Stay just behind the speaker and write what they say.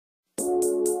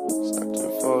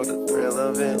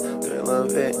thrill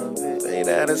of it. Say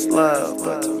that it's love,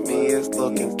 but to me it's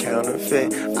looking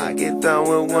counterfeit. I get done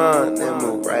with one and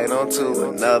move right on to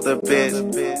another bitch.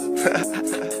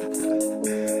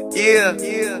 Yeah.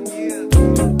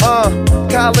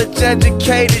 College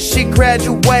educated, she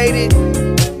graduated.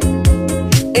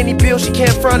 Any bill she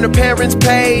can't front, her parents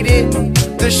paid it.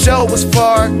 The show was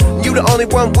far, you the only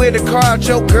one with a car out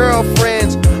your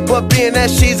girlfriends. But being that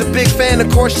she's a big fan,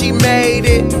 of course she made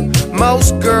it.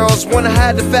 Most girls wanna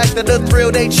hide the fact that the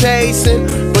thrill they chasing,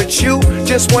 but you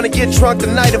just wanna get drunk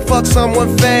tonight and fuck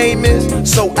someone famous.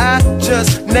 So I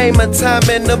just name a time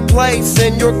and a place,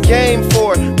 and your game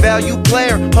for it. Value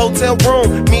player, hotel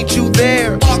room, meet you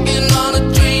there. Walking on a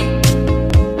dream.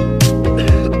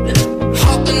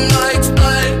 How can I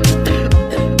explain?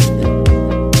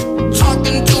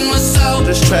 Talking to myself.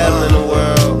 Just traveling the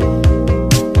world.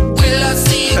 Will I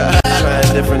see it again?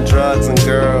 Trying different drugs and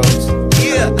girls.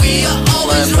 Yeah. We are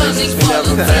always running for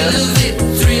the thrill of it,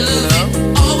 thrill of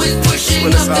it. Always pushing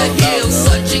up the hill,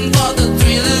 searching for the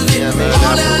thrill of it.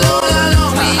 All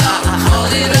alone, we are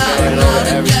calling out not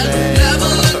again.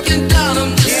 Never looking down,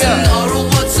 I'm just an aura of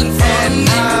what's in front of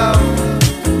me.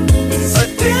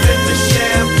 Addicted to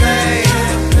champagne.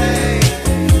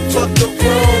 Took the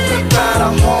room, we ride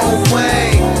a whole way.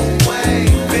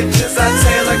 Bitches, I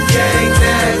Taylor gang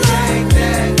that.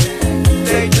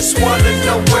 They just wanna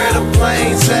know where the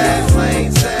plane's at.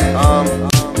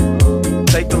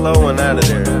 Take the low one out of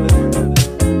there,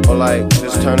 or like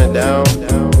just turn it down,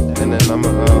 and then I'ma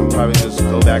probably just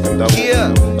go back and double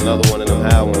another one of them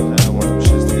high ones. I want them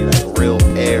shits to be like real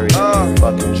airy,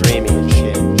 fucking dreamy and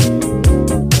shit.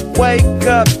 Wake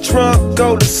up drunk,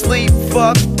 go to sleep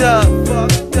fucked up.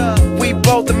 We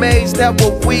both amazed at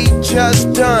what we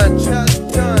just done.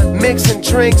 Mixing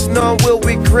drinks, knowing we'll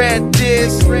regret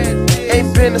this.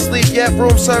 Ain't been asleep yet,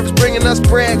 room service bringing us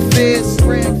breakfast.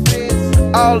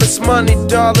 All this money,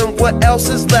 darling, what else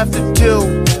is left to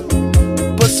do?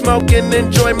 But smoke and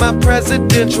enjoy my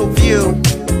presidential view.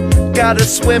 Got a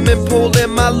swimming pool in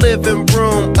my living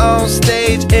room. On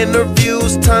stage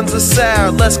interviews, tons of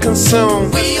sour, let's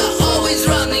consume. We are always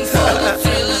running for the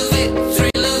thrill of it,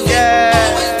 thrill of it.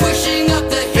 Always pushing up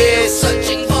the hill,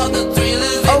 searching for the thrill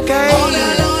of it. Okay. All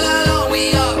alone,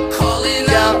 we are calling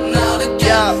out not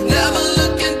again. Never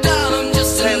looking down, I'm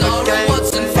just an aura of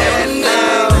what's in front of me.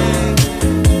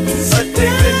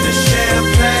 Addicted to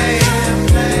champagne.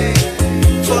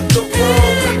 Took the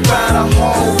room, we ride a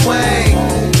whole way.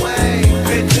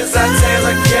 Bitches, I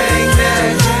Taylor gang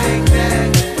that.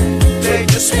 They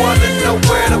just wanna know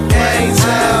where the plane's at.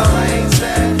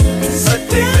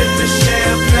 Addicted to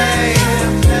champagne.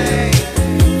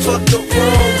 Took the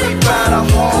room, we ride a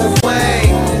whole way.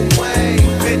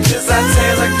 Bitches, I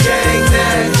Taylor gang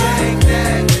that.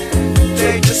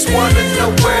 They just wanna know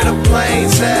where the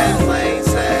plane's at.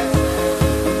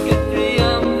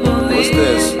 What's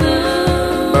this?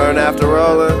 Burn after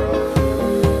rolling?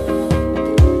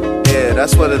 Yeah,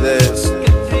 that's what it is.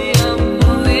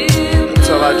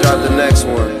 Until I drop the next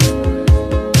one.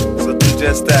 So do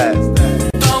just that.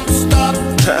 Don't stop,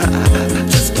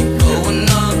 just keep going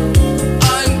on.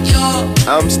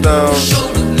 I'm stoned.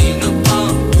 shoulder lean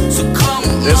upon. So come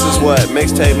This is on. what?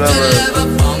 Mixtape number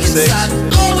 6,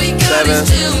 7?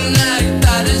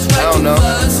 I don't know.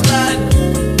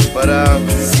 But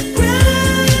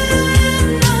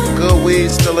good weed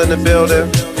still in the building.